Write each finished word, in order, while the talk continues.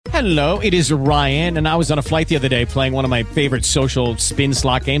Hello, it is Ryan, and I was on a flight the other day playing one of my favorite social spin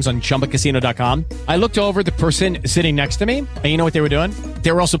slot games on ChumbaCasino.com. I looked over at the person sitting next to me, and you know what they were doing?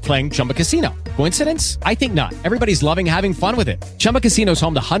 They were also playing Chumba Casino. Coincidence? I think not. Everybody's loving having fun with it. Chumba Casino is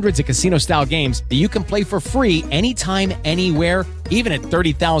home to hundreds of casino-style games that you can play for free anytime, anywhere, even at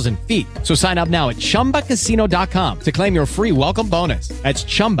 30,000 feet. So sign up now at ChumbaCasino.com to claim your free welcome bonus. That's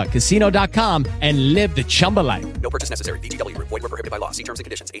ChumbaCasino.com and live the Chumba life. No purchase necessary. VGW. Void were prohibited by law. See terms and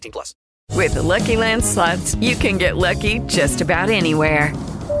conditions. 18+. With the Lucky Land Slots, you can get lucky just about anywhere.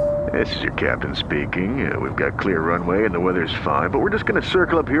 This is your captain speaking. We've got clear runway and the weather's fine, but we're just going to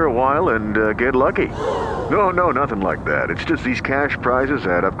circle up here a while and get lucky. No, nothing like that. It's just these cash prizes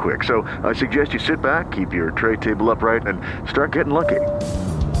add up quick. So I suggest you sit back, keep your tray table upright, and start getting lucky.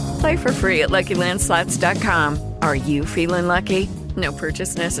 Play for free at LuckyLandSlots.com. Are you feeling lucky? No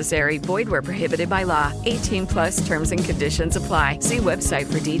purchase necessary. Void where prohibited by law. 18+ terms and conditions apply. See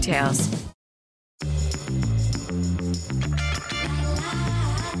website for details.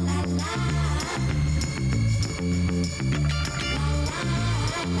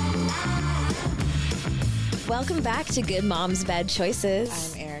 Welcome back to Good Moms Bad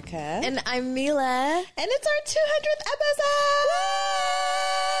Choices. I'm Erica. And I'm Mila. And it's our 200th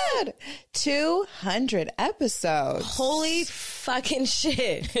episode! 200 episodes. Holy fucking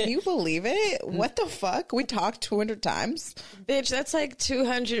shit. Can you believe it? What the fuck? We talked 200 times? Bitch, that's like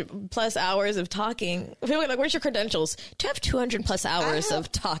 200 plus hours of talking. Like, where's your credentials? To have 200 plus hours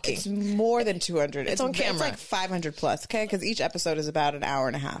of talking. It's more than 200. It's on camera. It's like 500 plus, okay? Because each episode is about an hour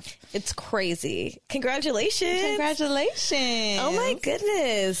and a half. It's crazy. Congratulations. Congratulations. Oh my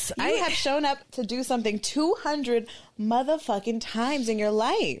goodness. You have shown up to do something 200 motherfucking times in your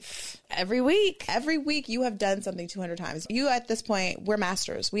life. Every week. Every week you have done something 200 times. You, at this point, we're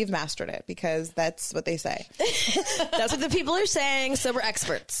masters. We've mastered it because that's what they say. That's what the people are saying, so we're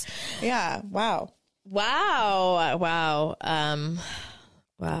experts. Yeah. Wow. Wow. Wow.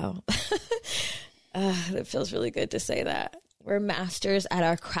 Wow. It feels really good to say that. We're masters at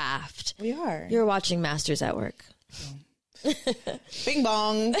our craft. We are. You're watching Masters at Work. Bing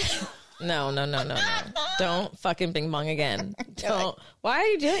bong. No. Don't fucking bing bong again. Don't. Why are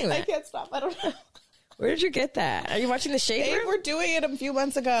you doing that? I can't stop. I don't know. Where did you get that? Are you watching The Shade They Room? were doing it a few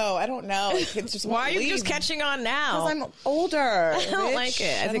months ago. I don't know. It's just Why are you just catching on now? Because I'm older. I don't like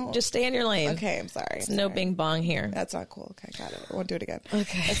it. I think just stay in your lane. Okay, I'm sorry. There's no bing bong here. That's not cool. Okay, got it. I won't do it again.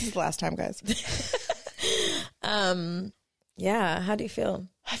 Okay. This is the last time, guys. Yeah. How do you feel?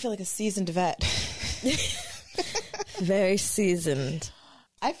 I feel like a seasoned vet. Very seasoned.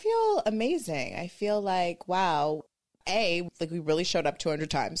 I feel amazing. I feel like, wow, like we really showed up 200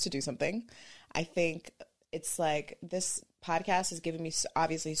 times to do something. I think it's like this podcast has given me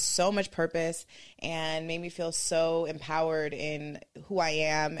obviously so much purpose and made me feel so empowered in who I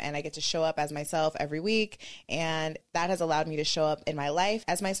am, and I get to show up as myself every week, and that has allowed me to show up in my life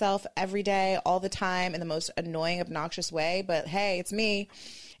as myself every day, all the time, in the most annoying, obnoxious way, but hey, it's me.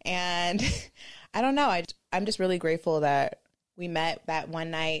 And I don't know, I'm just really grateful that we met that one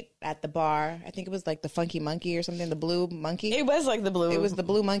night at the bar. I think it was like the Funky Monkey or something, the Blue Monkey. It was like the Blue. It was the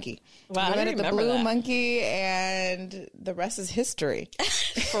Blue Monkey. Wow, we I met at the remember Blue that. Monkey, and the rest is history.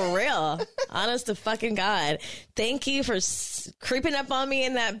 For real. Honest to fucking God. Thank you for creeping up on me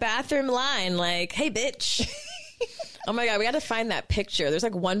in that bathroom line. Like, hey, bitch. Oh my God, we got to find that picture. There's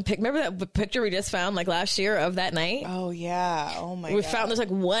like one pic. Remember that picture we just found like last year of that night? Oh yeah. Oh my God. We found there's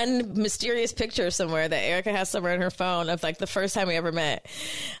like one mysterious picture somewhere that Erica has somewhere in her phone of like the first time we ever met.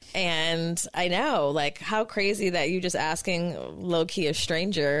 And I know, like, how crazy that you just asking low-key a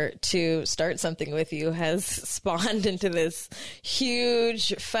stranger to start something with you has spawned into this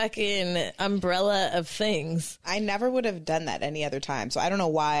huge fucking umbrella of things. I never would have done that any other time. So I don't know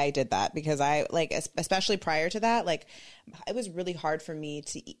why I did that, because I, like, especially prior to that, like, it was really hard for me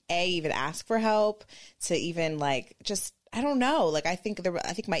to even ask for help, to even like just, I don't know. Like, I think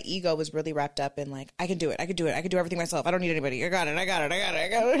my ego was really wrapped up in like, I can do it. I can do everything myself. I don't need anybody. I got it. I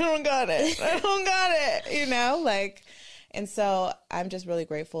don't got it. You know, like, and so I'm just really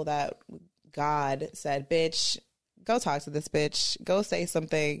grateful that God said, bitch, go talk to this bitch. Go say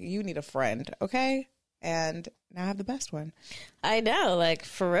something. You need a friend. Okay. And now I have the best one. I know, like,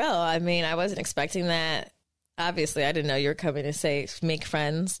 for real. I mean, I wasn't expecting that. obviously, I didn't know you were coming to say make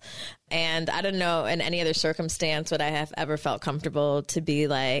friends. And I don't know in any other circumstance would I have ever felt comfortable to be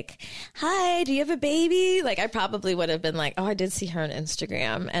like, hi, do you have a baby? Like, I probably would have been like, oh, I did see her on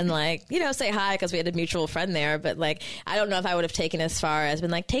Instagram and like, you know, say hi because we had a mutual friend there. But like, I don't know if I would have taken as far as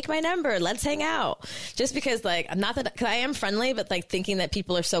been like, take my number, let's hang out. Just because like, not that, cause I am friendly, but like thinking that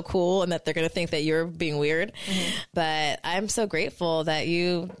people are so cool and that they're going to think that you're being weird. But I'm so grateful that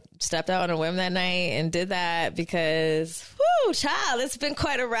you stepped out on a whim that night and did that because, whoo, child, it's been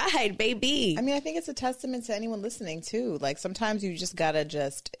quite a ride, baby. I mean, I think it's a testament to anyone listening too. Like sometimes you just gotta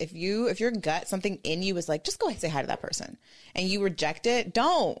if your gut, something in you is like, just go and say hi to that person and you reject it,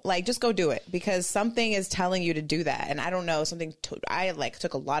 don't just go do it because something is telling you to do that. And I don't know, I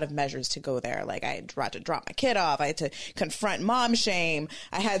took a lot of measures to go there. Like I had to drop my kid off. I had to confront mom shame.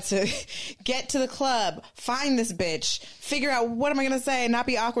 I had to get to the club, find this bitch, figure out what am I going to say and not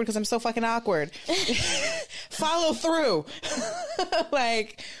be awkward because I'm so fucking awkward. Follow through.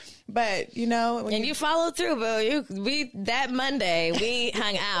 But you know, and you followed through, boo. That Monday we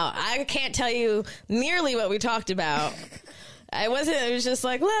hung out. I can't tell you nearly what we talked about. It was just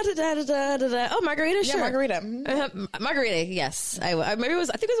like, la, da, da, da, da, da. Oh, margarita, sure. Yeah, margarita. Margarita, yes. I think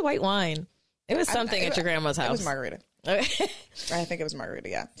it was white wine. It was something at your grandma's house. It was margarita. I think it was margarita,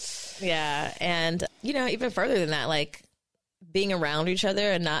 yeah. Yeah, and, you know, even further than that, like, being around each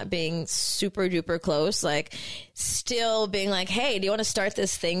other and not being super duper close, like still being like, hey, do you want to start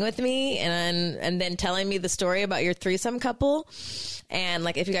this thing with me? And then telling me the story about your threesome couple. And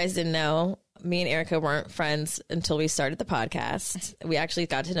like, if you guys didn't know, me and Erica weren't friends until we started the podcast. We actually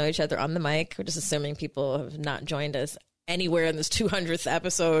got to know each other on the mic. We're just assuming people have not joined us anywhere in this 200th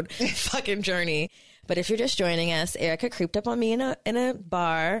episode fucking journey. But if you're just joining us, Erica creeped up on me in a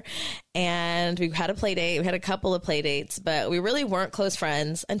bar and we had a play date. We had a couple of play dates, but we really weren't close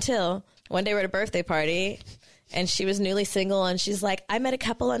friends until one day we're at a birthday party and she was newly single and she's like, I met a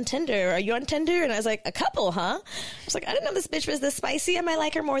couple on Tinder. Are you on Tinder? And I was like, a couple, huh? I was like, I didn't know this bitch was this spicy. I might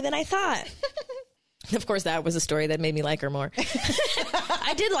like her more than I thought. Of course, that was a story that made me like her more.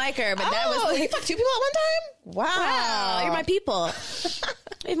 I did like her, but that was you fucked two people at one time? Wow, you're my people.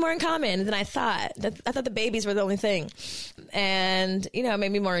 We have more in common than I thought. I thought the babies were the only thing. And, you know, it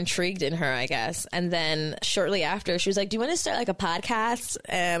made me more intrigued in her, I guess. And then shortly after, she was like, do you want to start like a podcast?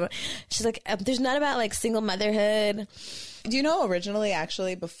 She's like, there's none about like single motherhood. Do you know, originally,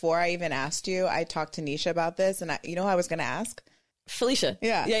 actually, before I even asked you, I talked to Nisha about this. And you know who I was going to ask? Felicia.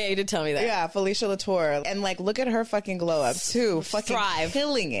 Yeah, you did tell me that. Yeah, Felicia Latour. And like, look at her fucking glow up too. Fucking thrive.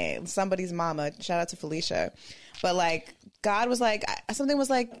 Killing it. Somebody's mama. Shout out to Felicia. But like, God was like, something was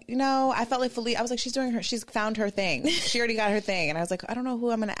like, you know, I felt like Felicia, I was like, she's found her thing. She already got her thing. And I was like, I don't know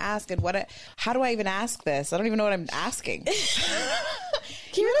who I'm going to ask and how do I even ask this? I don't even know what I'm asking.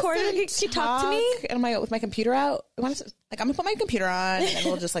 Can you record it? Can you talk to me? And with my computer out. Like, I'm going to put my computer on and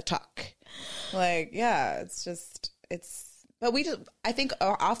we'll just like talk. Like, yeah, but I think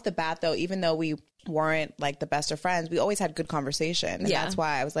off the bat though, even though we weren't like the best of friends, we always had good conversation. And that's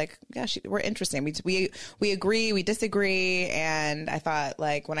why I was like, yeah, we're interesting. We agree, we disagree. And I thought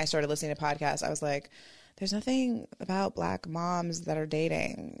like when I started listening to podcasts, I was like, there's nothing about Black moms that are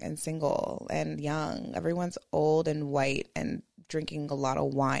dating and single and young. Everyone's old and white and drinking a lot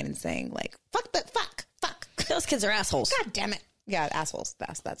of wine and saying like, fuck. Those kids are assholes. God damn it. Yeah, assholes.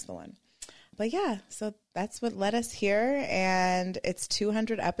 That's the one. But yeah, so that's what led us here. And it's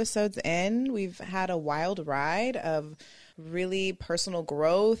 200 episodes in. We've had a wild ride of really personal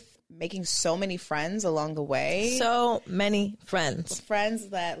growth, making so many friends along the way. So many friends. Friends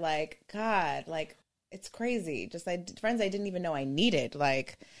that like, God, like it's crazy. Just friends I didn't even know I needed.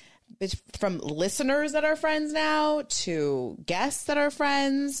 Like from listeners that are friends now to guests that are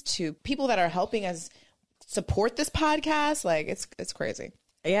friends to people that are helping us support this podcast. Like it's crazy.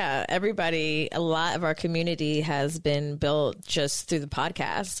 Yeah, a lot of our community has been built just through the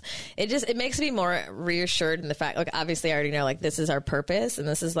podcast. It makes me more reassured in the fact, like, obviously I already know, like, this is our purpose and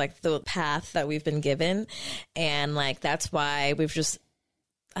this is like the path that we've been given. And like, that's why we've just,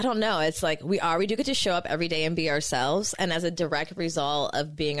 I don't know. It's like we do get to show up every day and be ourselves. And as a direct result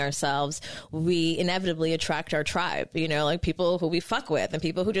of being ourselves, we inevitably attract our tribe, you know, like people who we fuck with and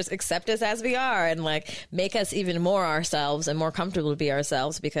people who just accept us as we are and like make us even more ourselves and more comfortable to be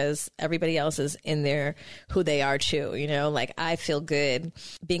ourselves because everybody else is in there who they are too, you know, like I feel good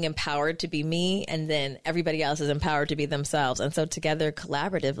being empowered to be me and then everybody else is empowered to be themselves. And so together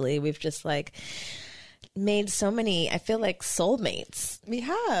collaboratively, we've just like made so many, I feel like, soulmates. We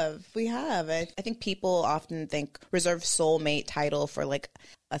have. I think people often reserve soulmate title for like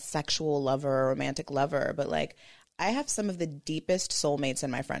a sexual lover or romantic lover, but like I have some of the deepest soulmates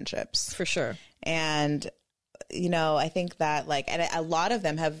in my friendships. For sure. And you know, I think that like, and a lot of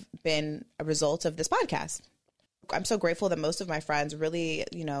them have been a result of this podcast. I'm so grateful that most of my friends really,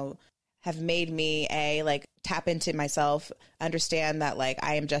 you know, have made me like tap into myself, understand that like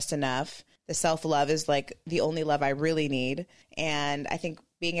I am just enough. The self-love is like the only love I really need. And I think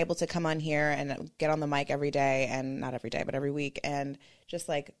being able to come on here and get on the mic every day, and not every day, but every week, and just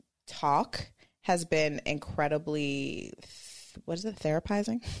like talk has been incredibly, what is it,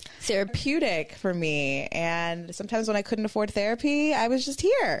 therapeutic for me. And sometimes when I couldn't afford therapy, I was just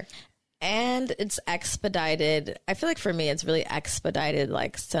here. And it's expedited. I feel like for me, it's really expedited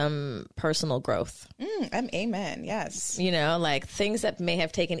like some personal growth. Amen. Yes. You know, like things that may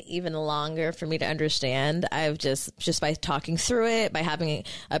have taken even longer for me to understand. I've just by talking through it, by having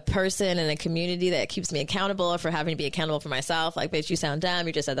a person and a community that keeps me accountable, for having to be accountable for myself. Like, bitch, you sound dumb.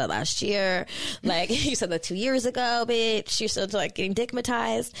 You just said that last year. Like, you said that 2 years ago, bitch. You're still like getting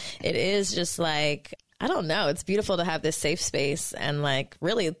digmatized. It is just like, I don't know. It's beautiful to have this safe space and like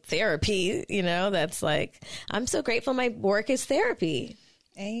really therapy, you know, that's like, I'm so grateful my work is therapy.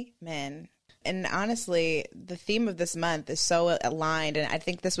 Amen. And honestly, the theme of this month is so aligned. And I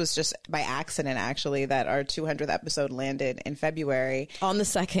think this was just by accident, actually, that our 200th episode landed in February. On the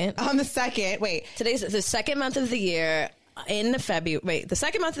 2nd. Wait. Today's the second month of the year. In the the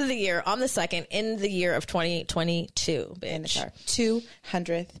second month of the year on the 2nd in the year of 2022. And it's our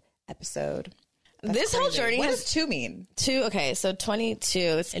 200th episode. That's this crazy. whole journey What has does 2 mean? 2. Okay, so 22.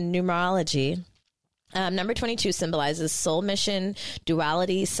 It's in numerology. Number 22 symbolizes soul mission,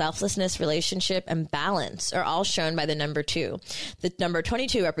 duality, selflessness, relationship, and balance are all shown by the number 2. The number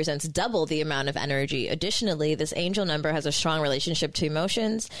 22 represents double the amount of energy. Additionally, this angel number has a strong relationship to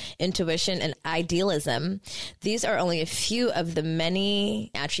emotions, intuition, and idealism. These are only a few of the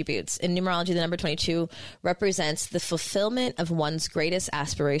many attributes. In numerology, the number 22 represents the fulfillment of one's greatest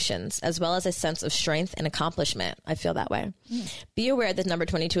aspirations, as well as a sense of strength and accomplishment. I feel that way. Be aware that number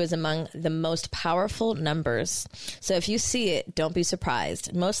 22 is among the most powerful numbers. So if you see it, don't be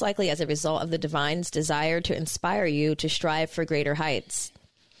surprised. Most likely as a result of the divine's desire to inspire you to strive for greater heights.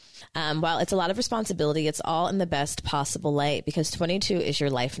 While it's a lot of responsibility, it's all in the best possible light because 22 is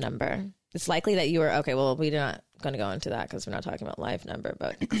your life number. It's likely that you are, okay, well, we're not going to go into that because we're not talking about life number,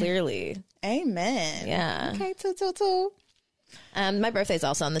 but clearly. Amen. Yeah. Okay, 222. My birthday is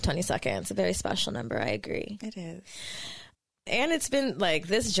also on the 22nd. It's a very special number. I agree. It is. And it's been like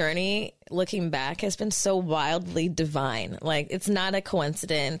this journey looking back has been so wildly divine. Like it's not a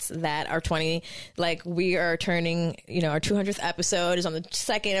coincidence that our we are turning, you know, our 200th episode is on the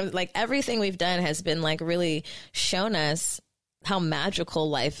 2nd. Like everything we've done has been like really shown us how magical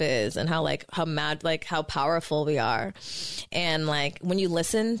life is and how powerful we are. And like when you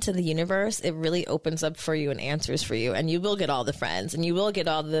listen to the universe, it really opens up for you and answers for you, and you will get all the friends and you will get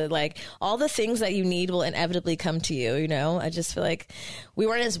all the things that you need will inevitably come to you. You know, I just feel like we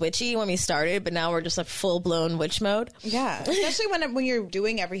weren't as witchy when we started, but now we're just like full blown witch mode. Yeah. Especially when you're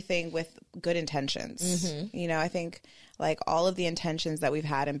doing everything with good intentions. Mm-hmm. You know, I think like all of the intentions that we've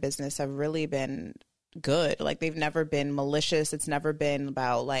had in business have really been good. Like they've never been malicious. It's never been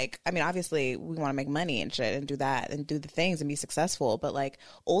about like, I mean, obviously we want to make money and shit and do that and do the things and be successful. But like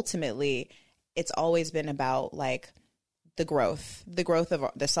ultimately it's always been about like the growth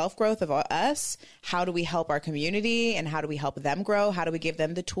of the self-growth of us. How do we help our community and how do we help them grow? How do we give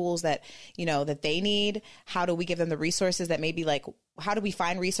them the tools that, you know, that they need? How do we give them the resources that maybe like, how do we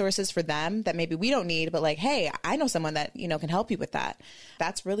find resources for them that maybe we don't need, but like, hey, I know someone that, you know, can help you with that.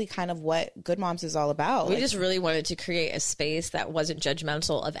 That's really kind of what Good Moms is all about. We just really wanted to create a space that wasn't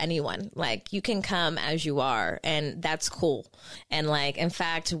judgmental of anyone. Like you can come as you are and that's cool. And like, in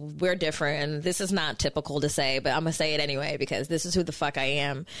fact, we're different and this is not typical to say, but I'm gonna say it anyway, because this is who the fuck I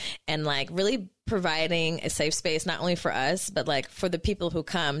am. And like really providing a safe space, not only for us, but like for the people who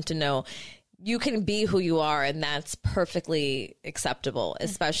come to know you can be who you are and that's perfectly acceptable,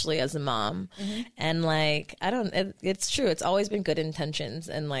 especially as a mom. Mm-hmm. And like, it's true. It's always been good intentions.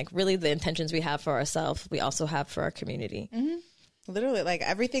 And like really the intentions we have for ourselves, we also have for our community. Mm-hmm. Literally like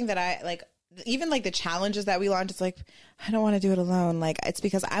everything that I like, even like the challenges that we launched, it's like, I don't want to do it alone. Like it's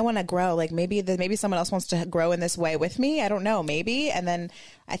because I want to grow. Like maybe someone else wants to grow in this way with me. I don't know, maybe. And then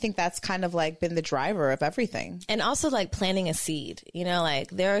I think that's kind of like been the driver of everything. And also like planting a seed, you know,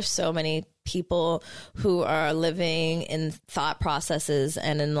 like there are so many people who are living in thought processes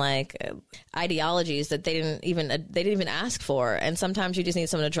and in like ideologies that they didn't even ask for. And sometimes you just need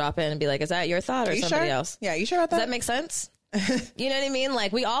someone to drop in and be like, is that your thought or somebody else? Yeah. You sure about that? Does that make sense? You know what I mean?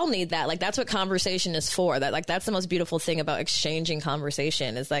 Like, we all need that. Like, that's what conversation is for. That's the most beautiful thing about exchanging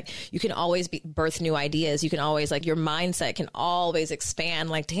conversation is like, you can always birth new ideas. You can always, like, your mindset can always expand.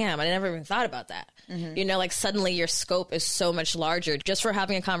 Like, damn, I never even thought about that. You know, like, suddenly your scope is so much larger just for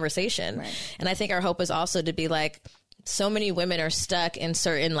having a conversation. Right. And I think our hope is also to be like, so many women are stuck in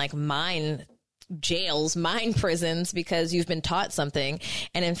certain, like, mind prisons because you've been taught something.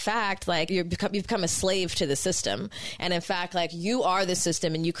 And in fact, like, you've become a slave to the system. And in fact, like, you are the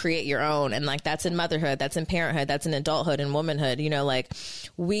system and you create your own. And like, that's in motherhood, that's in parenthood, that's in adulthood and womanhood. You know, like,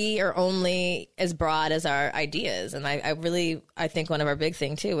 we are only as broad as our ideas. And I think one of our big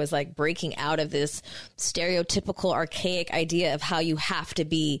thing too is like breaking out of this stereotypical archaic idea of how you have to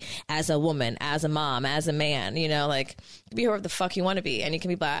be as a woman, as a mom, as a man. You know, like, be whoever the fuck you want to be, and you can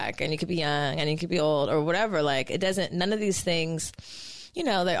be black, and you can be young, and you can be old, or whatever. Like, it doesn't, none of these things, you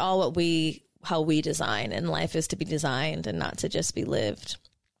know, they're all how we design, and life is to be designed and not to just be lived.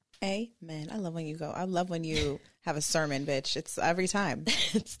 Amen. I love when you go. I love when you have a sermon, bitch. It's every time.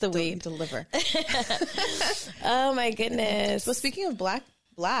 It's the way you deliver. Oh my goodness. Well, speaking of black,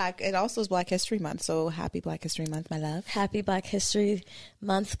 it also is Black History Month. So happy Black History Month, my love. Happy Black History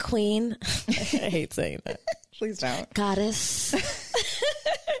Month, Queen. I hate saying that. Please don't. Goddess.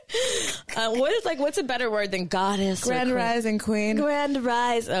 What's a better word than goddess? Grand Rising Queen. Grand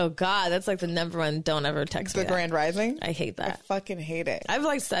Rise. Oh God, that's like the number one. Don't ever text me. The Grand Rising. I hate that. I fucking hate it. I've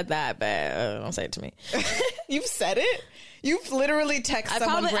like said that, but don't say it to me. You've said it. You've literally texted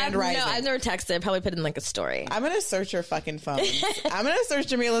someone Grand Rising. No, I've never texted. I probably put it in like a story. I'm gonna search your fucking phone. I'm gonna search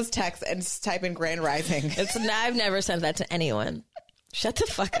Jamila's text and type in Grand Rising. I've never sent that to anyone. Shut the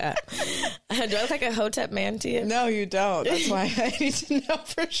fuck up. Do I look like a Hotep man to you? No, you don't. That's why I need to know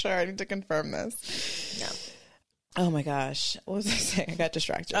for sure. I need to confirm this. No. Oh my gosh. What was I saying? I got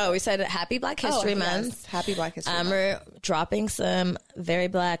distracted. Oh, we said Happy Black History Month. Yes. Happy Black History Month. We're dropping some Very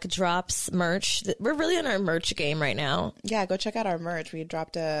Black Drops merch. We're really in our merch game right now. Yeah, go check out our merch. We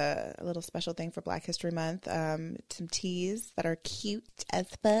dropped a little special thing for Black History Month. Some tees that are cute as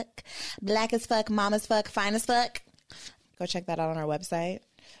fuck. Black as fuck, mom as fuck, fine as fuck. Go check that out on our website.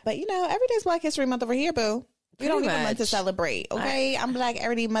 But, you know, every day's Black History Month over here, boo. We don't need a month to celebrate, okay? I'm black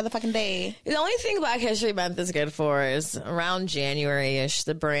every motherfucking day. The only thing Black History Month is good for is around January-ish,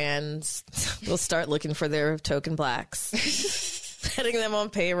 the brands will start looking for their token blacks. Setting them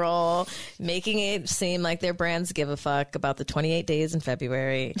on payroll, making it seem like their brands give a fuck about the 28 days in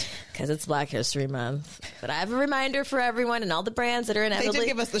February because it's Black History Month. But I have a reminder for everyone and all the brands that are inevitably... They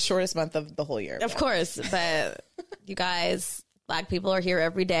did give us the shortest month of the whole year. Of course, but you guys, black people are here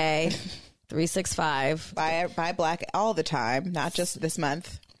every day, 365. Buy black all the time, not just this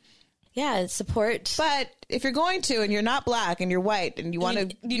month. Yeah, support. But if you're going to and you're not black and you're white and you want to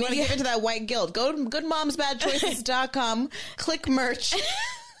give into that white guilt, go to goodmomsbadchoices.com, click merch.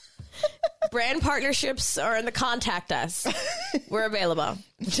 Brand partnerships are in the contact us. We're available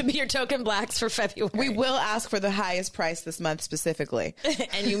to be your token blacks for February. We will ask for the highest price this month specifically.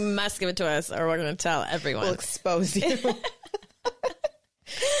 And you must give it to us or we're going to tell everyone. We'll expose you.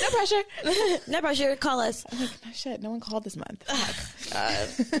 No pressure. No pressure. Call us. I'm like, oh, shit, no one called this month.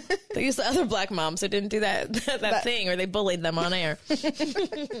 They used the other black moms who didn't do that thing or they bullied them on air.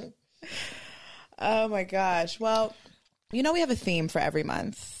 Oh my gosh. Well, you know we have a theme for every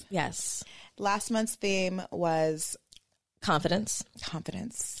month. Yes. Last month's theme was confidence.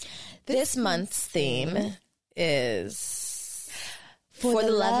 This month's theme is for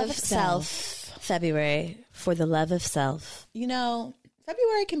the love of self. February, for the love of self. You know,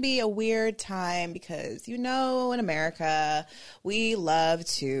 February can be a weird time because, you know, in America, we love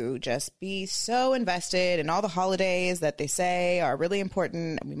to just be so invested in all the holidays that they say are really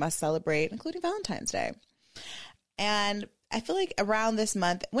important and we must celebrate, including Valentine's Day. And I feel like around this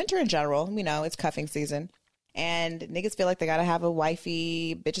month, winter in general, we know it's cuffing season. And niggas feel like they got to have a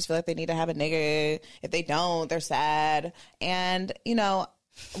wifey. Bitches feel like they need to have a nigga. If they don't, they're sad. And, you know,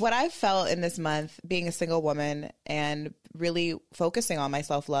 what I've felt in this month, being a single woman and really focusing on my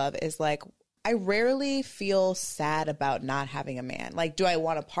self-love, is like, I rarely feel sad about not having a man. Like, do I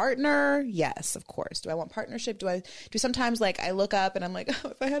want a partner? Yes, of course. Do I want partnership? Do sometimes, like, I look up and I'm like,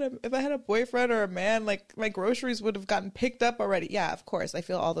 oh, if I had a boyfriend or a man, like, my groceries would have gotten picked up already. Yeah, of course. I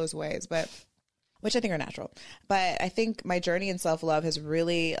feel all those ways, but which I think are natural. But I think my journey in self-love has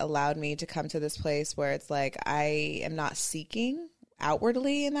really allowed me to come to this place where it's like I am not seeking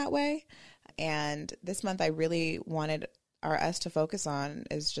outwardly in that way. And this month I really wanted us to focus on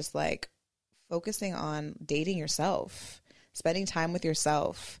is just like focusing on dating yourself, spending time with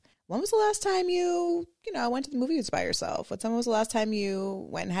yourself. When was the last time you went to the movies by yourself? When was the last time you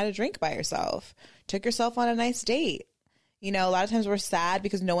went and had a drink by yourself? Took yourself on a nice date? You know, a lot of times we're sad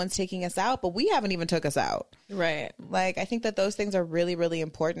because no one's taking us out, but we haven't even took us out. Right. Like, I think that those things are really, really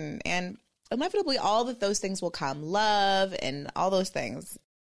important. And inevitably, all of those things will come. Love and all those things.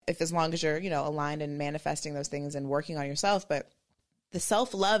 If as long as you're, you know, aligned and manifesting those things and working on yourself. But the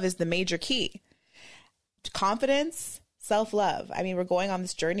self-love is the major key. Confidence, self-love. I mean, we're going on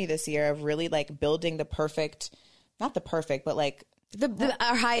this journey this year of really like building the perfect, not the perfect, but like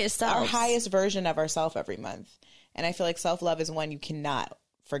our highest selves. Our highest version of ourselves every month. And I feel like self-love is one you cannot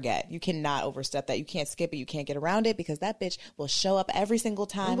forget. You cannot overstep that. You can't skip it. You can't get around it because that bitch will show up every single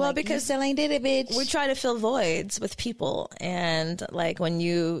time. Well, like, because you still ain't did it, bitch. We try to fill voids with people. And like when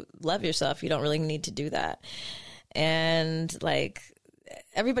you love yourself, you don't really need to do that. And like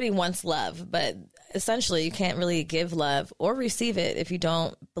everybody wants love, but essentially you can't really give love or receive it if you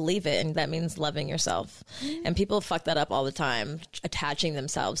don't believe it. And that means loving yourself. And people fuck that up all the time, attaching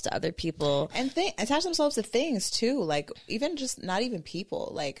themselves to other people. And attach themselves to things too. Like even just not even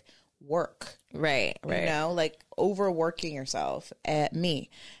people, like work. Right. You know, like overworking yourself at me.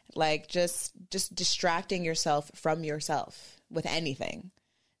 Like just distracting yourself from yourself with anything.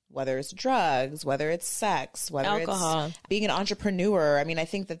 Whether it's drugs, whether it's sex, whether alcohol, it's being an entrepreneur. I mean, I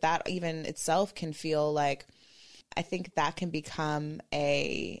think that even itself can feel like, I think that can become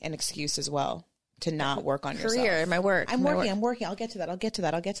an excuse as well to not work on yourself. Career, my work. I'm working. I'll get to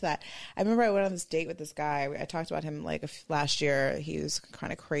that. I remember I went on this date with this guy. I talked about him like last year. He was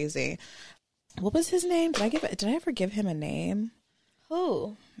kind of crazy. What was his name? Did I ever give him a name?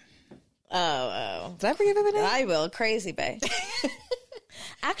 Who? Oh. Did I ever give him a name? I will. Crazy bae.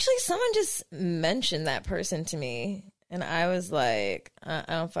 Actually, someone just mentioned that person to me, and I was like, I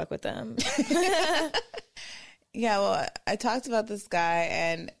don't fuck with them. Yeah, well, I talked about this guy,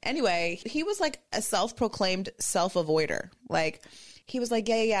 and anyway, he was like a self-proclaimed self-avoider. Like, he was like,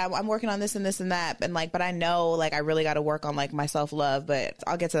 yeah, I'm working on this and this and that, and like, but I know, like, I really got to work on like my self-love, but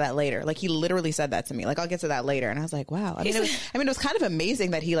I'll get to that later. Like, he literally said that to me, like, I'll get to that later, and I was like, wow. I mean, it was kind of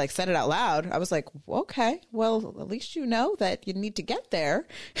amazing that he like said it out loud. I was like, okay, well, at least you know that you need to get there.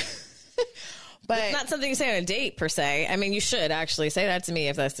 But it's not something you say on a date per se. I mean, you should actually say that to me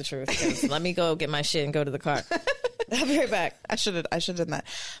if that's the truth. 'Cause let me go get my shit and go to the car. I'll be right back. I should have done that.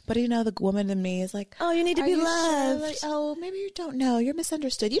 But you know, the woman in me is like, oh, you need to be loved. Sure? Like, oh, maybe you don't know. You're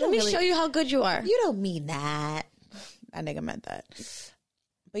misunderstood. Let me show you how good you are. You don't mean that. That nigga meant that.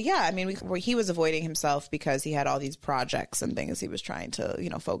 But yeah, I mean, he was avoiding himself because he had all these projects and things he was trying to, you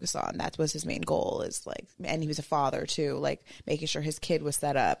know, focus on. That was his main goal, is like, and he was a father too, like making sure his kid was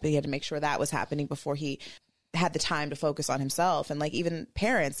set up. He had to make sure that was happening before he had the time to focus on himself. And like, even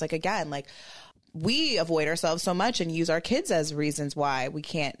parents, like, again, like, we avoid ourselves so much and use our kids as reasons why we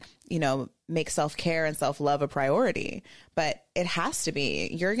can't, you know, make self-care and self-love a priority. But it has to be.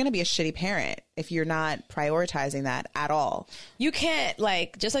 You're going to be a shitty parent if you're not prioritizing that at all. You can't,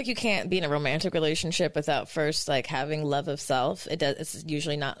 like, just like you can't be in a romantic relationship without first, like, having love of self. It's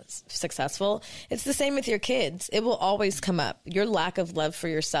usually not successful. It's the same with your kids. It will always come up. Your lack of love for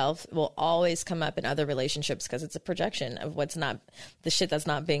yourself will always come up in other relationships because it's a projection of what's not, the shit that's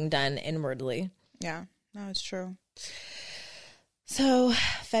not being done inwardly. Yeah, no, it's true. So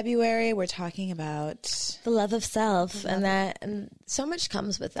February, we're talking about the love of self, and so much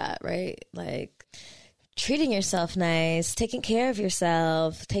comes with that, right? Like treating yourself nice, taking care of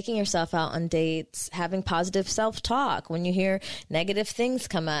yourself, taking yourself out on dates, having positive self-talk when you hear negative things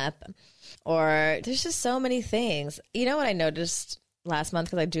come up, or there's just so many things. You know what I noticed last month,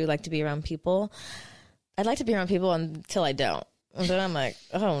 because I do like to be around people. I'd like to be around people until I don't. And then I'm like,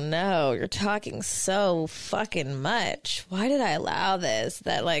 oh no, you're talking so fucking much. Why did I allow this?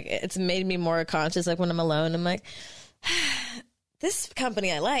 That like, it's made me more conscious. Like when I'm alone, I'm like, this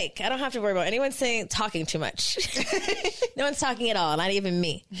company I like. I don't have to worry about anyone talking too much. No one's talking at all, not even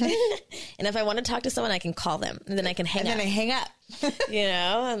me. And if I want to talk to someone, I can call them and then I can hang up. And then I hang up. You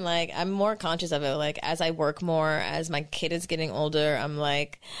know, and like, I'm more conscious of it. Like as I work more, as my kid is getting older, I'm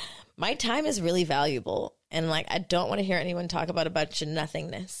like, my time is really valuable. And like, I don't want to hear anyone talk about a bunch of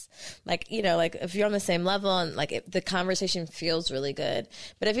nothingness. Like, you know, like if you're on the same level and like the conversation feels really good,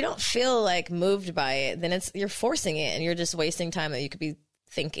 but if you don't feel like moved by it, then you're forcing it and you're just wasting time that you could be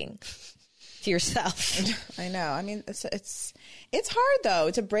thinking to yourself. I know. I mean, it's hard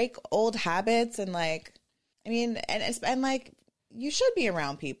though to break old habits and like, I mean, and like, you should be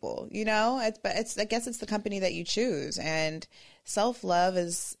around people, you know, I guess it's the company that you choose. And self-love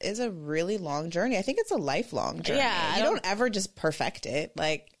is a really long journey. I think it's a lifelong journey. Yeah, you don't ever just perfect it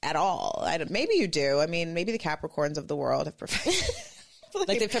like at all. Maybe you do. I mean, maybe the Capricorns of the world have perfected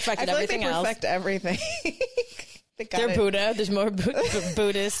like they perfected I feel everything like they else. perfect everything. They're Buddha. There's more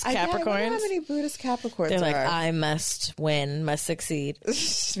Buddhist Capricorns. I wonder how many Buddhist Capricorns They're like, are. I must win, must succeed.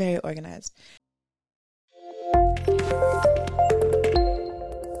 It's very organized.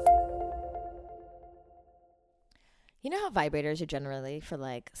 You know how vibrators are generally for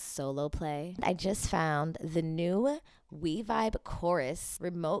like solo play? I just found the new WeVibe Chorus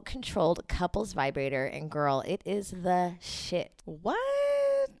remote controlled couples vibrator, and girl, it is the shit. What?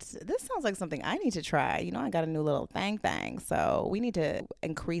 This sounds like something I need to try. You know, I got a new little thing, so we need to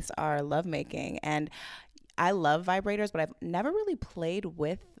increase our lovemaking. And I love vibrators, but I've never really played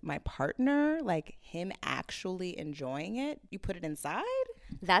with my partner, like him actually enjoying it. You put it inside?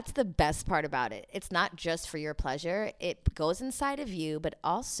 That's the best part about it. It's not just for your pleasure. It goes inside of you, but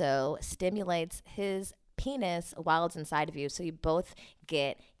also stimulates his penis while it's inside of you. So you both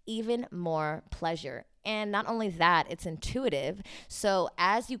get even more pleasure. And not only that, it's intuitive. So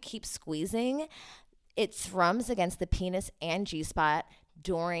as you keep squeezing, it thrums against the penis and G-spot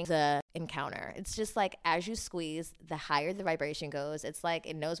during the encounter. It's just like as you squeeze, the higher the vibration goes. It's like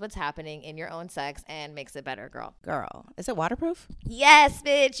it knows what's happening in your own sex and makes it better, girl. Girl, is it waterproof? Yes,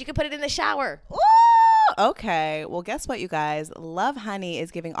 bitch. You can put it in the shower. Ooh, okay. Well, guess what, you guys? Love Honey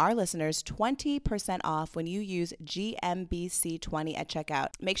is giving our listeners 20% off when you use GMBC20 at checkout.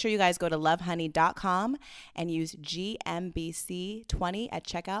 Make sure you guys go to lovehoney.com and use GMBC20 at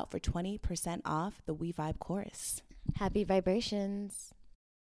checkout for 20% off the WeVibe Chorus. Happy vibrations.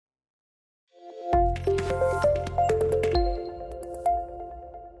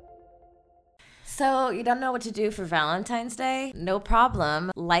 So you don't know what to do for Valentine's Day? No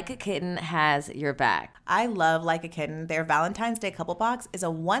problem. Like a Kitten has your back. I love Like a Kitten. Their Valentine's Day couple box is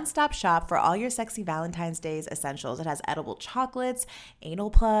a one-stop shop for all your sexy Valentine's Day's essentials. It has edible chocolates, anal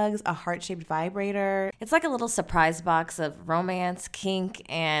plugs, a heart-shaped vibrator. It's like a little surprise box of romance, kink,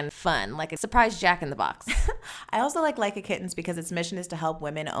 and fun, like a surprise Jack in the Box. I also like a Kittens because its mission is to help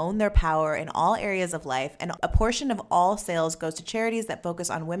women own their power in all areas of life, and a portion of all sales goes to charities that focus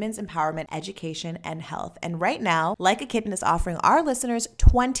on women's empowerment, education, and health. And right now, Like a Kitten is offering our listeners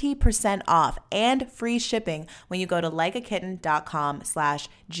 20% off and free shipping when you go to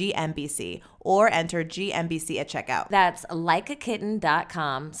likeakitten.com/GMBC or enter GMBC at checkout. That's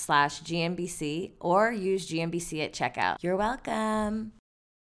likeakitten.com/GMBC or use GMBC at checkout. You're welcome.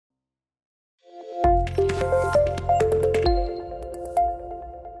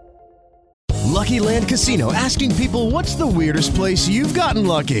 Lucky Land Casino, asking people, what's the weirdest place you've gotten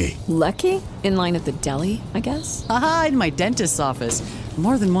lucky? Lucky? In line at the deli, I guess? Aha, in my dentist's office.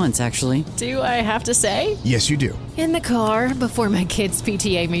 More than once, actually. Do I have to say? Yes, you do. In the car before my kids'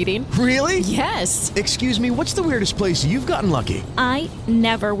 PTA meeting. Really? Yes. Excuse me, what's the weirdest place you've gotten lucky? I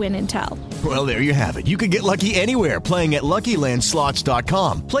never win and tell. Well, there you have it. You can get lucky anywhere, playing at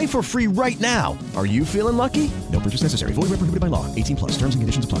LuckyLandSlots.com. Play for free right now. Are you feeling lucky? No purchase necessary. Void where prohibited by law. 18+. Terms and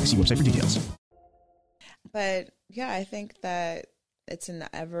conditions apply. See website for details. But yeah, I think that it's an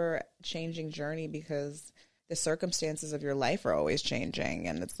ever-changing journey because the circumstances of your life are always changing,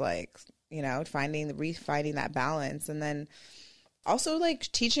 and it's like, you know, refinding that balance, and then also like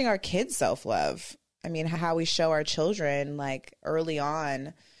teaching our kids self-love. I mean, how we show our children like early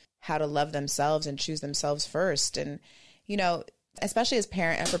on how to love themselves and choose themselves first, and you know, especially as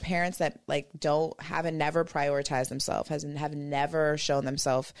for parents that like haven't never prioritized themselves, have never shown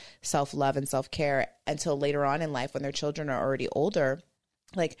themselves self-love and self-care until later on in life when their children are already older.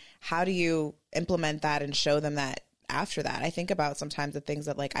 Like, how do you implement that and show them that after that? I think about sometimes the things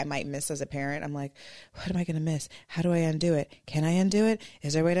that like I might miss as a parent. I'm like, what am I going to miss? How do I undo it? Can I undo it?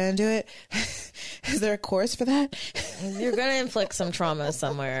 Is there a way to undo it? Is there a course for that? You're going to inflict some trauma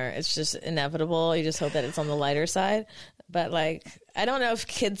somewhere. It's just inevitable. You just hope that it's on the lighter side. But like, I don't know if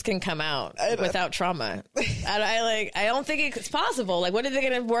kids can come out without trauma. I don't think it's possible. Like, what are they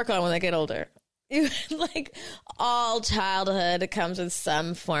going to work on when they get older? Like, all childhood comes with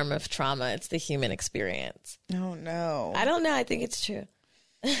some form of trauma. It's the human experience. Oh, no. I don't know. I think it's true.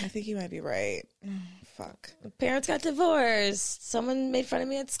 I think you might be right. Oh, fuck. Parents got divorced. Someone made fun of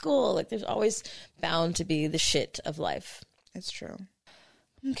me at school. Like, there's always bound to be the shit of life. It's true.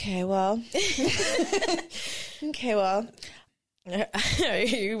 Okay, well. Are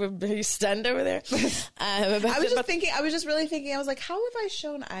you stunned over there? I was just really thinking, I was like, how have I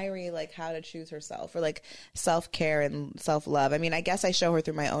shown Irie like how to choose herself, or like self-care and self-love? I mean, I guess I show her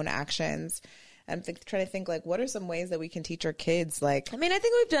through my own actions. I'm trying to think, like, what are some ways that we can teach our kids? Like, I mean, I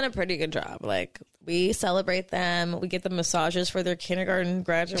think we've done a pretty good job. Like, we celebrate them. We get them massages for their kindergarten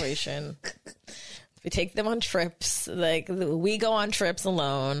graduation. We take them on trips. Like, we go on trips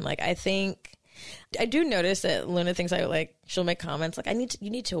alone. Like, I think I do notice that Luna thinks she'll make comments like, you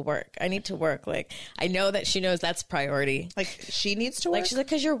need to work. I need to work. Like, I know that she knows that's priority. Like, she needs to work? Like, she's like,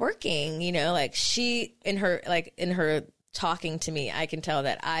 because you're working, you know, like she, in her talking to me, I can tell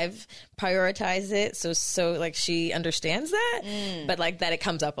that I've prioritized it. So like she understands that, but like that it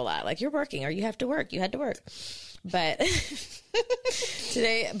comes up a lot. Like, you're working or you have to work. You had to work. But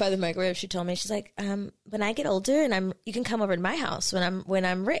today by the microwave, she told me, she's like, when I get older and you can come over to my house when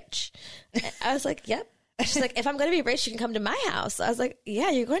I'm rich. I was like, yep. She's like, if I'm going to be rich, you can come to my house. I was like, yeah,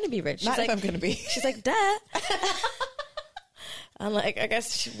 you're going to be rich. She's Not like, if I'm going to be. She's like, duh. I'm like, I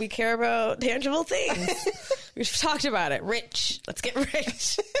guess we care about tangible things. We've talked about it. Rich. Let's get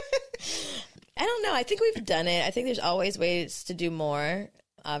rich. I don't know. I think we've done it. I think there's always ways to do more,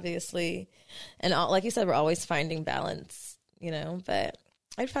 obviously. And like you said, we're always finding balance, you know, but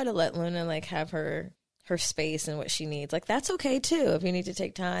I try to let Luna like have her space and what she needs. Like, that's okay too. If you need to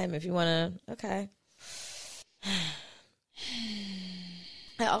take time, if you want to, okay.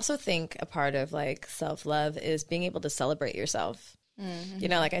 I also think a part of like self-love is being able to celebrate yourself. Mm-hmm. You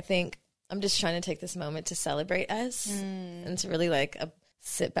know, like I think I'm just trying to take this moment to celebrate us and to really like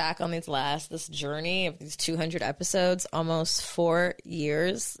sit back on this journey of these 200 episodes, almost 4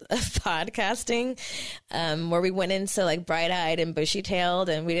 years of podcasting, where we went into like bright-eyed and bushy-tailed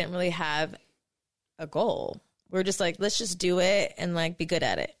and we didn't really have a goal. We were just like, let's just do it and like be good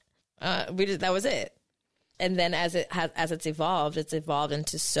at it. That was it. And then as it's evolved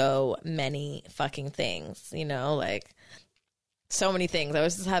into so many fucking things, you know, like so many things. I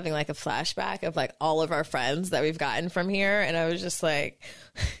was just having like a flashback of like all of our friends that we've gotten from here. And I was just like,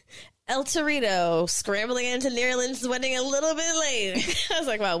 El Torito scrambling into New Orleans wedding a little bit late. I was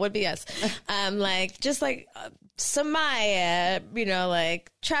like, wow, would be us. Like just like Samaya, you know, like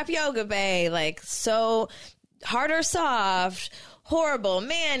Trap Yoga Bay, like so hard or soft, horrible,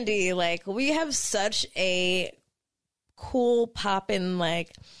 Mandy. Like we have such a cool poppin'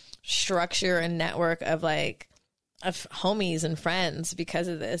 like structure and network of like of homies and friends because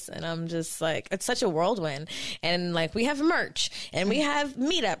of this. And I'm just like, it's such a whirlwind. And like we have merch and we have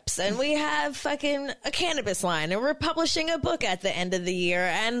meetups and we have fucking a cannabis line and we're publishing a book at the end of the year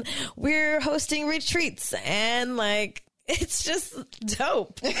and we're hosting retreats and like it's just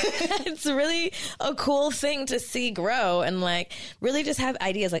dope. It's really a cool thing to see grow and like really just have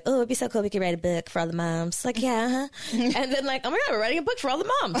ideas like, oh, it'd be so cool if we could write a book for all the moms. Like, yeah, huh? And then like, oh my God, we're writing a book for all the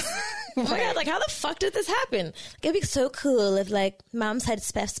moms. Oh my God, like how the fuck did this happen? Like, it'd be so cool if like moms had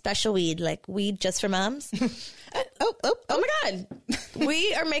special weed, like weed just for moms. Oh my God.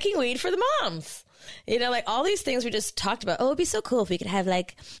 We are making weed for the moms. You know, like all these things we just talked about. Oh, it'd be so cool if we could have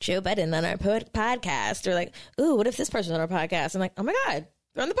like Joe Budden on our podcast, or like, ooh, what if this person's on our podcast? I'm like, oh my God,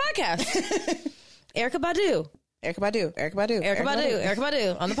 they're on the podcast. Erykah Badu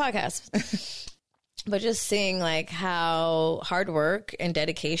on the podcast. But just seeing like how hard work and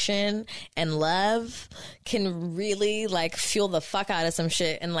dedication and love can really like fuel the fuck out of some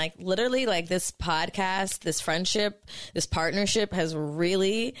shit. And like literally like this podcast, this friendship, this partnership has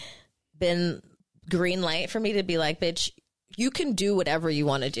really been green light for me to be like, bitch, you can do whatever you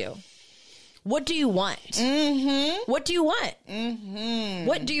want to do. What do you want? Mm-hmm. What do you want? Mm-hmm.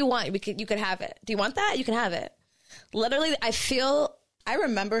 What do you want? You could have it. Do you want that? You can have it. Literally, I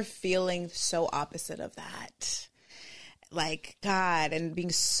remember feeling so opposite of that. Like, God, and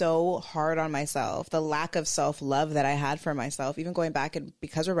being so hard on myself, the lack of self-love that I had for myself, even going back and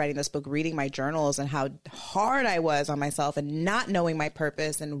because we're writing this book, reading my journals and how hard I was on myself and not knowing my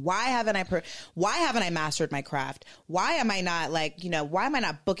purpose and why haven't I mastered my craft? Why am I not like, you know, why am I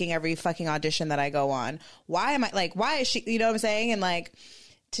not booking every fucking audition that I go on? Why am I like, why is she, you know what I'm saying? And like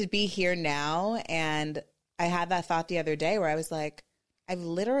to be here now. And I had that thought the other day where I was like, I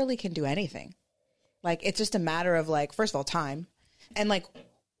literally can do anything. Like, it's just a matter of like, first of all, time. And like,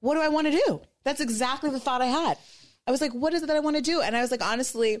 what do I want to do? That's exactly the thought I had. I was like, what is it that I want to do? And I was like,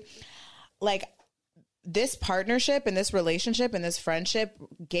 honestly, like this partnership and this relationship and this friendship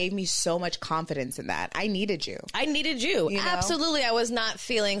gave me so much confidence in that. I needed you. You know? Absolutely. I was not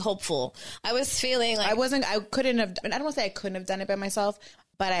feeling hopeful. I was feeling like I don't want to say I couldn't have done it by myself,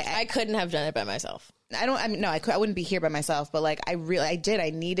 but I couldn't have done it by myself. I wouldn't be here by myself, but like I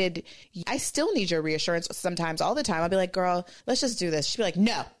still need your reassurance sometimes, all the time. I'll be like, girl, let's just do this. She'd be like,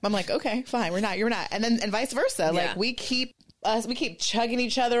 no. I'm like, okay, fine. You're not. And vice versa. Yeah. Like we keep chugging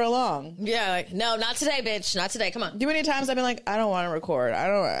each other along. Yeah. Like, no, not today, bitch. Not today. Come on. Do many times I've been like, I don't want to record.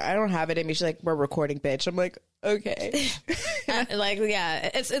 I don't have it in me. She's like, we're recording, bitch. I'm like, Okay. Like,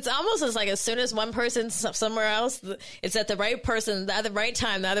 yeah, it's almost as like as soon as one person's somewhere else, it's at the right person at the right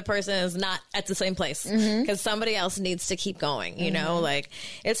time. The other person is not at the same place because somebody else needs to keep going. You know, like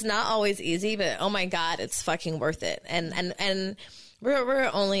it's not always easy, but oh my God, it's fucking worth it. And we're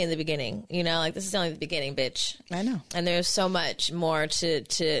only in the beginning. You know, like this is only the beginning, bitch. I know. And there's so much more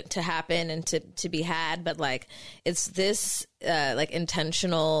to happen and to be had, but like it's this like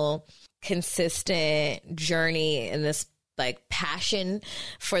intentional, consistent journey and this like passion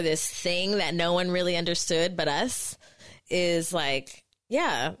for this thing that no one really understood but us is like,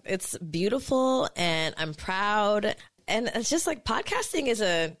 yeah, it's beautiful and I'm proud. And it's just like podcasting is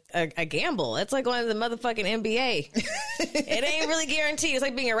a gamble. It's like going to the motherfucking NBA. It ain't really guaranteed. It's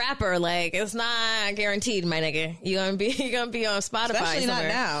like being a rapper. Like it's not guaranteed, my nigga. You're gonna be on Spotify. Especially somewhere.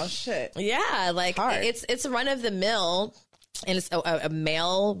 not now. Shit. Yeah, like it's run of the mill. And it's a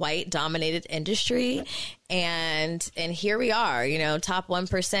male, white dominated industry. And here we are, you know, top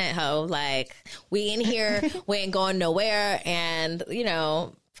 1%, ho. Like, we in here, we ain't going nowhere. And, you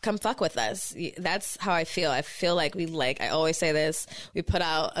know, come fuck with us. That's how I feel. I feel like I always say this, we put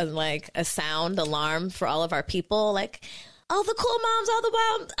out a sound alarm for all of our people. Like, all the cool moms,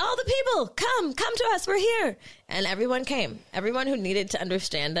 all the people, come to us. We're here. And everyone came. Everyone who needed to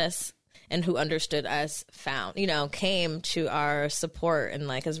understand us and who understood us came to our support and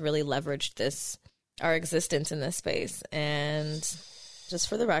like has really leveraged our existence in this space. And just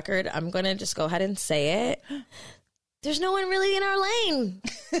for the record, I'm going to just go ahead and say it. There's no one really in our lane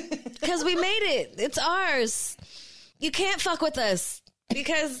because we made it. It's ours. You can't fuck with us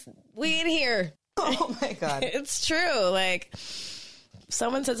because we in here. Oh my God. It's true. Like,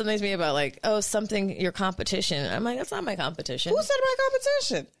 someone said something to me about like, oh, your competition. I'm like, that's not my competition. Who said my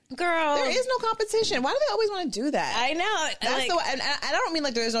competition? Girl. There is no competition. Why do they always want to do that? I know. And I don't mean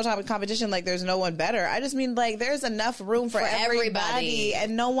like there is no type of competition, like there's no one better. I just mean like there's enough room for everybody.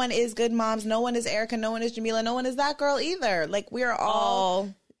 And no one is Good Moms. No one is Erica. No one is Jamila. No one is that girl either. Like we are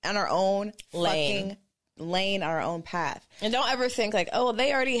all on our own fucking lane, our own path. And don't ever think like, oh,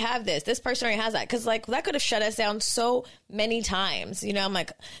 they already have this person already has that, because like that could have shut us down so many times. You know, I'm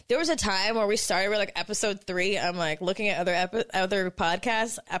like, there was a time where we started with like episode 3, I'm like looking at other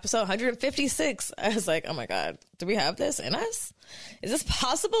podcasts, episode 156, I was like, oh my God, do we have this in us? Is this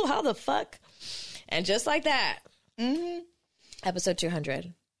possible? How the fuck? And just like that, episode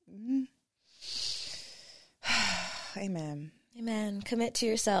 200. Amen. Commit to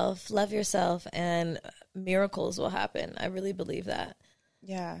yourself, love yourself, and miracles will happen. I really believe that.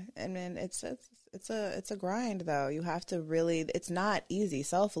 Yeah, I mean it's a grind though. You have to really. It's not easy.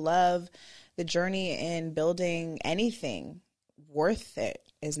 Self-love, the journey in building anything worth it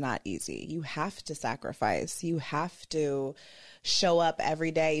is not easy. You have to sacrifice. You have to show up every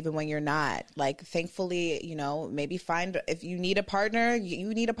day, even when you're not. Like, thankfully, you know, maybe find, if you need a partner,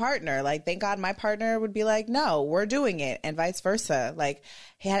 you need a partner. Like, thank God my partner would be like, no, we're doing it, and vice versa. Like,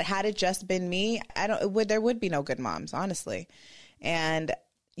 had it just been me, there would be no Good Moms, honestly. And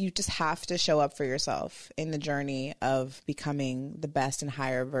you just have to show up for yourself in the journey of becoming the best and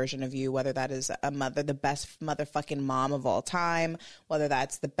higher version of you, whether that is the best motherfucking mom of all time, whether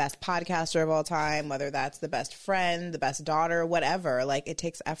that's the best podcaster of all time, whether that's the best friend, the best daughter, whatever. Like, it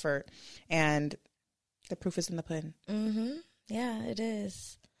takes effort, and the proof is in the pudding. Mm-hmm. Yeah, it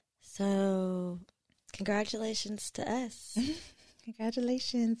is. So congratulations to us.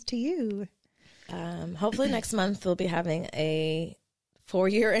 Congratulations to you. Hopefully next month we'll be having a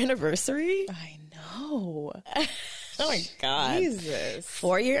 4-year anniversary. I know. Oh my God. Jesus.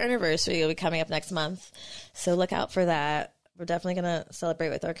 4-year anniversary will be coming up next month. So look out for that. We're definitely going to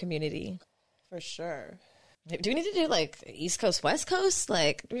celebrate with our community. For sure. Do we need to do like East Coast, West Coast?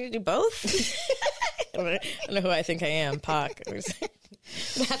 Like, do we need to do both? I don't know who I think I am, Pac. Do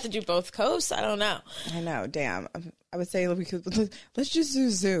I have to do both coasts? I don't know. I know. Damn. I would say let's just do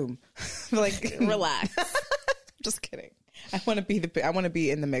Zoom. Like, relax. Just kidding. I want to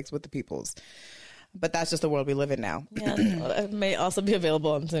be in the mix with the peoples, but that's just the world we live in now. Yeah, it may also be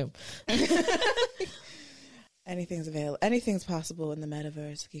available on Zoom. Anything's available. Anything's possible in the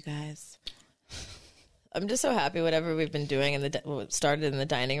metaverse, you guys. I'm just so happy whatever we've been doing started in the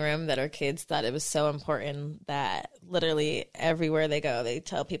dining room, that our kids thought it was so important that literally everywhere they go, they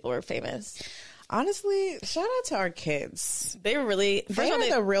tell people we're famous. Honestly, shout out to our kids. They're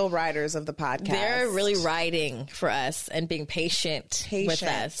the real riders of the podcast. They're really riding for us and being patient with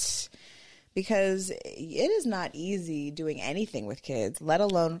us. Because it is not easy doing anything with kids, let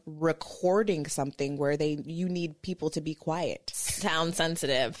alone recording something where you need people to be quiet. Sound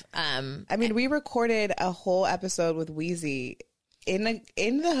sensitive. I mean, we recorded a whole episode with Wheezy in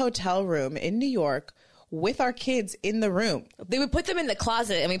the hotel room in New York with our kids in the room. They would put them in the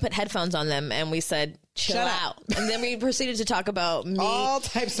closet and we put headphones on them and we said, chill Shut out. up. And then we proceeded to talk about me All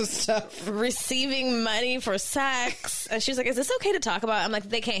types of stuff. receiving money for sex. And she was like, is this okay to talk about? I'm like,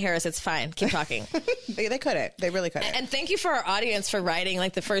 they can't hear us. It's fine. Keep talking. They couldn't. They really couldn't. And thank you for our audience for writing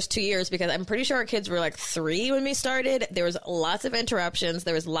like the first 2 years, because I'm pretty sure our kids were like 3 when we started. There was lots of interruptions.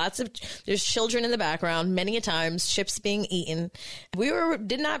 There was there's children in the background, many a times, chips being eaten. We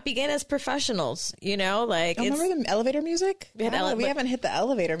did not begin as professionals, you know, like remember the elevator music? We had we haven't hit the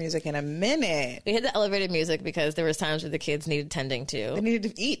elevator music in a minute. We hit the elevated music because there was times where the kids needed tending to. They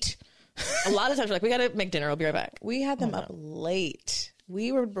needed to eat. A lot of times we're like, we got to make dinner. I'll be right back. We had them up late.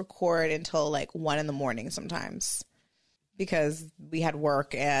 We would record until like 1 a.m. sometimes because we had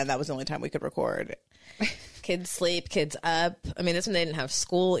work and that was the only time we could record. Kids sleep, kids up. I mean, that's when they didn't have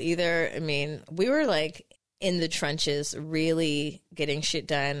school either. I mean, we were like in the trenches, really getting shit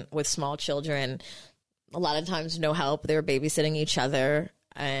done with small children. A lot of times, no help. They were babysitting each other,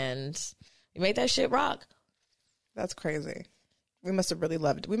 and we made that shit rock. That's crazy. We must really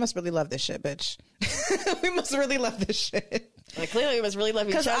love this shit, bitch. We must really love this shit. Like, clearly, we must really love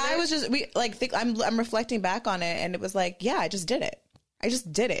each other. Because I was just I'm reflecting back on it, and it was like, yeah, I just did it.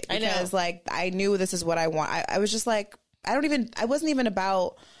 Because like I knew this is what I want. I was just like, I wasn't even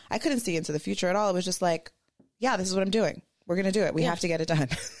about. I couldn't see into the future at all. It was just like, yeah, this is what I'm doing. We're gonna do it. We have to get it done.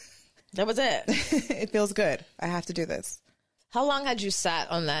 That was it. It feels good. I have to do this. How long had you sat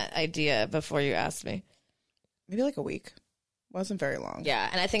on that idea before you asked me? Maybe like a week. Wasn't very long. Yeah,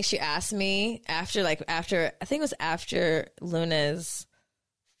 and I think she asked me after I think it was after Luna's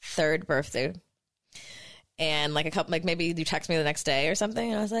 3rd birthday. And like maybe you text me the next day or something.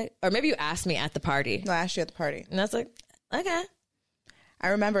 And I was like, or maybe you asked me at the party. No, I asked you at the party. And I was like, okay. I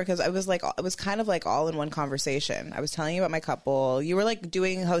remember because it was kind of like all in one conversation. I was telling you about my couple. You were like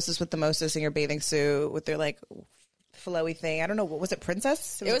doing Hostess with the Mostess in your bathing suit with their like flowy thing. I don't know. What was it?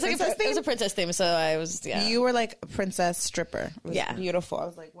 Princess? It was a princess theme. So I was, yeah. You were like a princess stripper. It was beautiful. I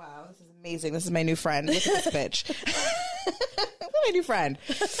was like, wow, this is amazing. This is my new friend. Look at this bitch. My new friend.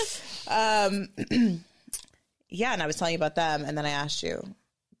 Yeah, and I was telling you about them, and then I asked you,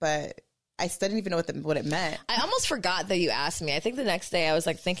 but I still didn't even know what it meant. I almost forgot that you asked me. I think the next day I was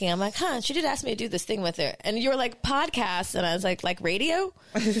like thinking, I'm like, she did ask me to do this thing with her, and you were like podcast, and I was like radio.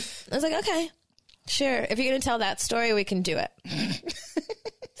 I was like, okay, sure. If you're gonna tell that story, we can do it.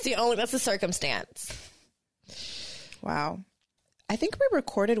 That's the circumstance. Wow. I think we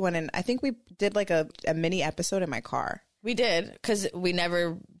recorded one, and I think we did like a mini episode in my car. We did because we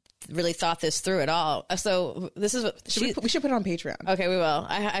never really thought this through at all. So this is what we should put it on Patreon. Okay, we will.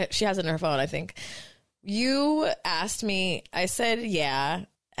 She has it in her phone, I think. You asked me, I said yeah,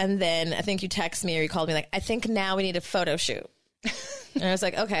 and then I think you text me or you called me like, I think now we need a photo shoot. And I was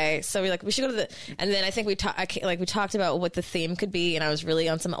like, okay. So we should go to the, and then I think we talked about what the theme could be, and I was really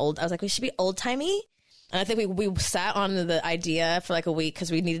on some I was like, we should be old timey. And I think we sat on the idea for like a week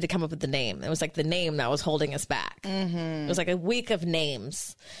because we needed to come up with the name. It was like the name that was holding us back. Mm-hmm. It was like a week of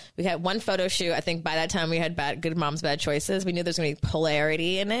names. We had one photo shoot. I think by that time we had Good Moms, Bad Choices. We knew there was going to be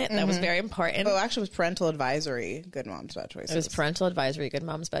polarity in it. Mm-hmm. That was very important. Oh, actually, it was Parental Advisory, Good Moms, Bad Choices. It was Parental Advisory, Good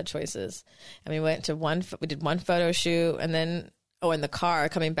Moms, Bad Choices. And we did one photo shoot, and then in the car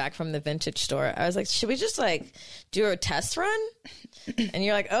coming back from the vintage store, I was like, should we just like do a test run? And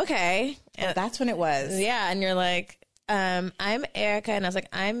you're like, okay. And that's when it was. Yeah. And you're like, I'm Erica. And I was like,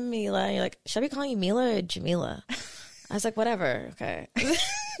 I'm Mila. And you're like, should I be calling you Mila or Jamila? I was like, whatever. Okay.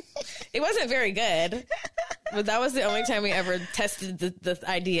 It wasn't very good, but that was the only time we ever tested the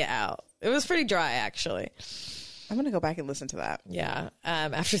idea out. It was pretty dry, actually. I'm going to go back and listen to that. Yeah.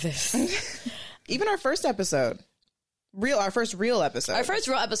 After this. Even our first episode. Our first real episode. Our first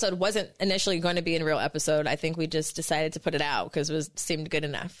real episode wasn't initially going to be a real episode. I think we just decided to put it out because it seemed good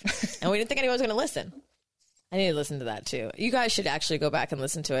enough. And we didn't think anyone was going to listen. I need to listen to that too. You guys should actually go back and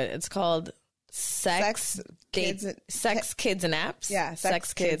listen to it. It's called Sex, Kids, and Apps. Yeah,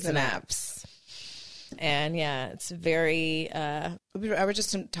 Sex, Kids, and Apps. And yeah, it's very... I was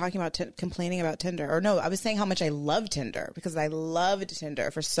just talking about complaining about Tinder. Or no, I was saying how much I love Tinder because I loved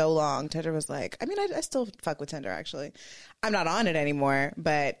Tinder for so long. Tinder was like... I mean, I still fuck with Tinder, actually. I'm not on it anymore,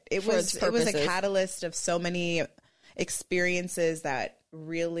 but it was a catalyst of so many experiences that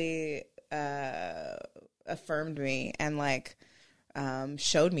really affirmed me and like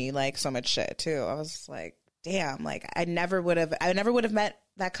showed me like so much shit too. I was like, damn, like I never would have met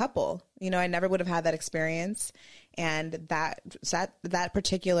that couple, I never would have had that experience. And that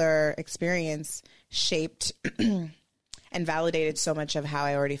particular experience shaped and validated so much of how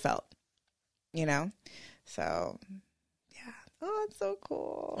I already felt, So yeah, Oh, that's so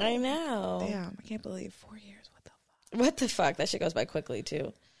cool. I know. Damn, I can't believe 4 years. What the fuck? What the fuck? That shit goes by quickly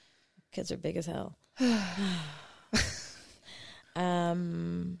too. Kids are big as hell. Yeah.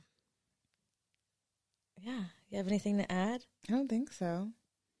 You have anything to add? I don't think so.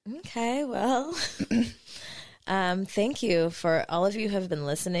 Okay, well, thank you for all of you who have been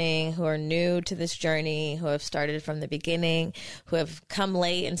listening, who are new to this journey, who have started from the beginning, who have come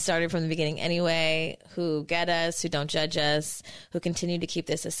late and started from the beginning anyway, who get us, who don't judge us, who continue to keep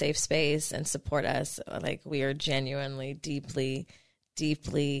this a safe space and support us. Like, we are genuinely, deeply,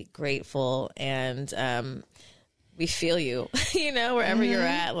 deeply grateful, and we feel you, wherever you're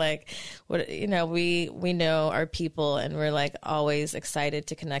at. Like, we know our people, and we're like always excited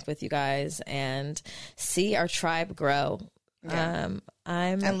to connect with you guys and see our tribe grow. Yeah.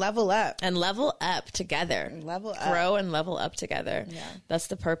 And level up. And level up together. Grow and level up together. Yeah. That's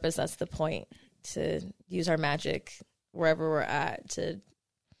the purpose. That's the point, to use our magic wherever we're at, to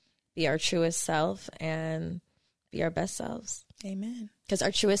be our truest self and be our best selves. Amen. Because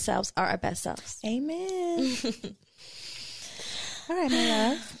our truest selves are our best selves. Amen. All right, my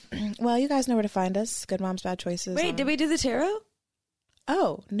love. Well, you guys know where to find us. Good Moms, Bad Choices. Wait, did we do the tarot?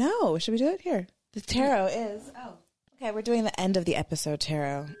 Oh, no. Should we do it? Here. The tarot is... Oh. Okay, we're doing the end of the episode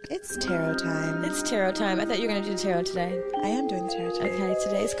tarot. It's tarot time. It's tarot time. I thought you were going to do the tarot today. I am doing the tarot today. Okay,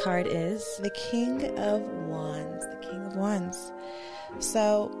 today's card is... The King of Wands. The King of Wands.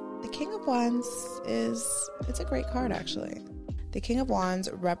 So, the King of Wands it's a great card, actually. The King of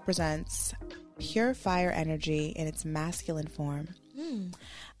Wands represents pure fire energy in its masculine form.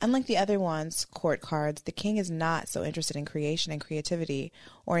 Unlike the other Wands court cards, the King is not so interested in creation and creativity,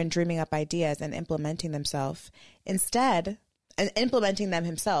 or in dreaming up ideas and implementing them himself. Instead, he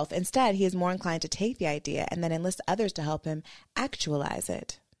is more inclined to take the idea and then enlist others to help him actualize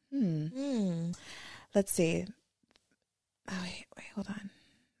it. Let's see. Oh, wait, hold on.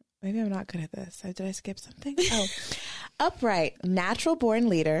 Maybe I'm not good at this. Did I skip something? Oh, upright, natural born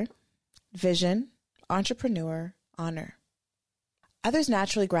leader, vision, entrepreneur, honor. Others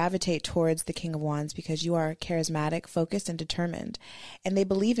naturally gravitate towards the King of Wands because you are charismatic, focused, and determined, and they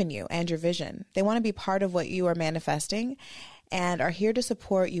believe in you and your vision. They want to be part of what you are manifesting and are here to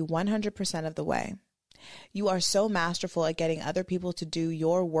support you 100% of the way. You are so masterful at getting other people to do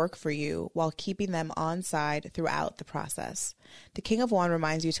your work for you while keeping them on side throughout the process. The King of Wands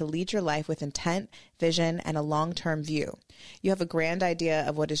reminds you to lead your life with intent, vision, and a long-term view. You have a grand idea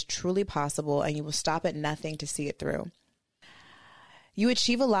of what is truly possible, and you will stop at nothing to see it through. You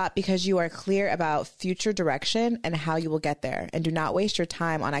achieve a lot because you are clear about future direction and how you will get there, and do not waste your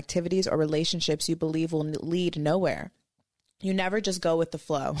time on activities or relationships you believe will lead nowhere. You never just go with the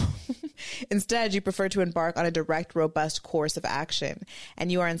flow. Instead, you prefer to embark on a direct, robust course of action, and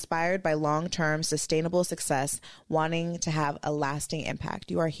you are inspired by long-term, sustainable success, wanting to have a lasting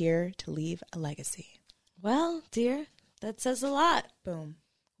impact. You are here to leave a legacy. Well, dear, that says a lot. Boom.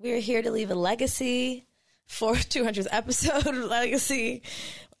 We are here to leave a legacy. For 200th episode legacy.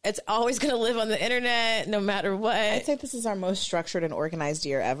 It's always going to live on the internet no matter what. I'd say this is our most structured and organized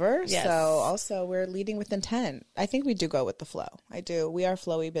year ever. Yes. So also we're leading with intent. I think we do go with the flow. I do. We are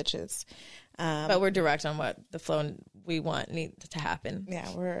flowy bitches. But we're direct on what the flow we want need to happen. Yeah,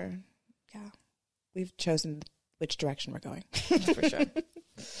 we've chosen which direction we're going. For sure.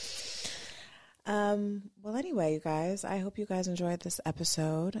 Well, anyway, you guys, I hope you guys enjoyed this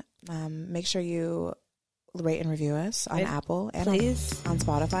episode. Make sure you rate and review us on Apple and on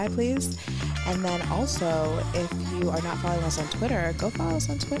Spotify, please. And then also, if you are not following us on Twitter, go follow us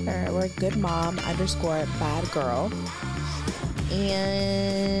on Twitter. We're goodmom_badgirl.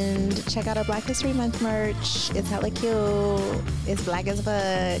 And check out our Black History Month merch. It's hella cute. It's black as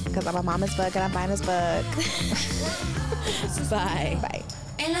fuck because I'm a mom as fuck and I'm fine as fuck. Bye. Bye.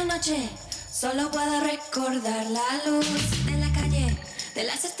 En la noche solo puedo recordar la luz de la calle, de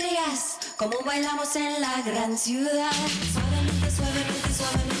las estrellas, como bailamos en la gran ciudad.